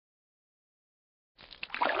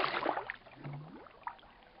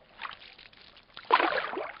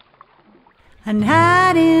An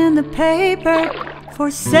ad in the paper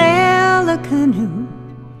for sale a canoe.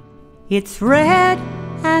 It's red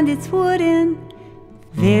and it's wooden,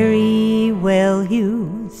 very well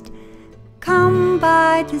used. Come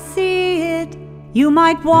by to see it, you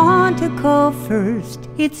might want to call first.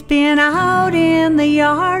 It's been out in the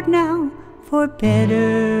yard now, for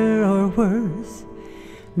better or worse.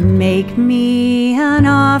 Make me an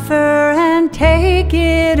offer and take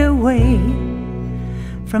it away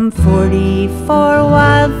from 44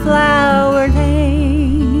 Wildflower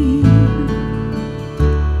Lane.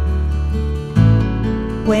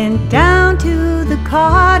 Went down to the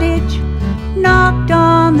cottage, knocked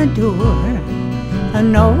on the door.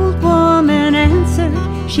 An old woman answered,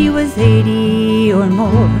 she was 80 or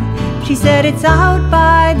more. She said, it's out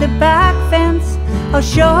by the back fence, I'll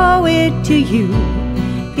show it to you.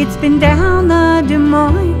 It's been down the Des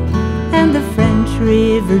Moines and the French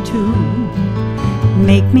River too.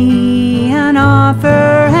 Make me an offer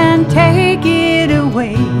and take it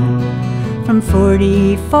away from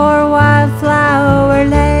 44 Wildflower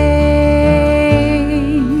Lane.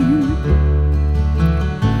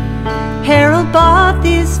 Harold bought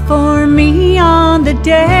this for me on the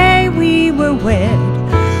day we were wed.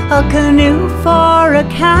 A canoe for a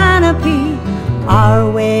canopy, our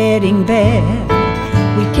wedding bed.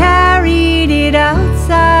 We carried it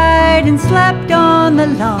outside and slept on the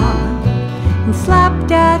lawn, and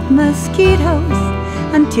slapped at mosquitoes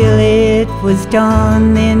until it was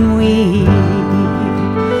dawn. Then we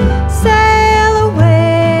sail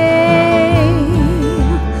away,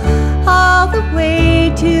 all the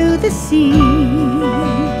way to the sea,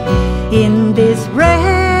 in this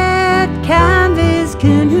red canvas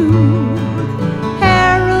canoe,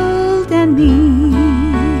 Harold and me.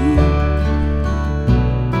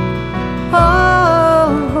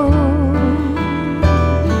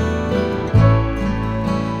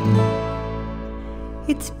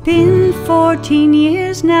 It's been 14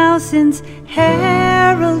 years now since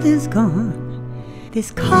Harold is gone.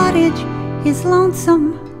 This cottage is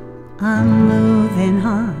lonesome, I'm moving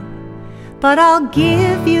on. But I'll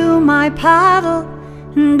give you my paddle,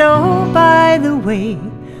 and oh, by the way,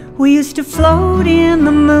 we used to float in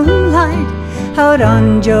the moonlight out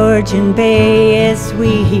on Georgian Bay. Yes,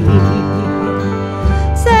 we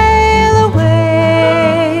sail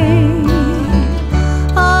away,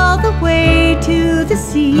 all the way to the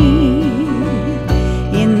sea,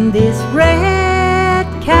 in this red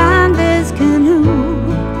canvas canoe,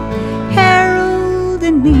 Harold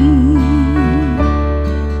and me.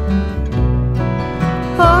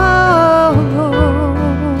 Oh,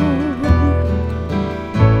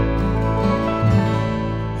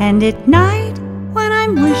 and at night when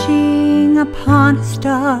I'm wishing upon a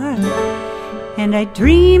star, and I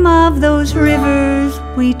dream of those rivers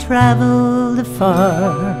we traveled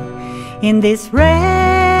afar, in this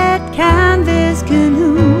red canvas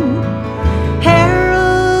canoe,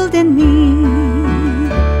 Harold and me.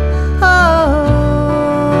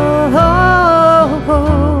 Oh, oh, oh.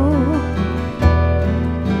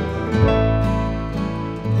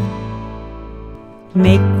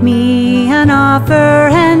 Make me an offer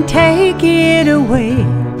and take it away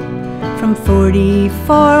from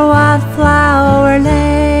 44 Wildflower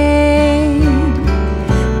Lane.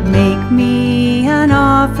 Make me an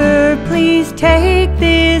offer, please take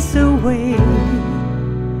this away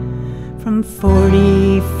from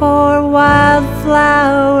 44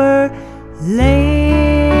 Wildflower Lane.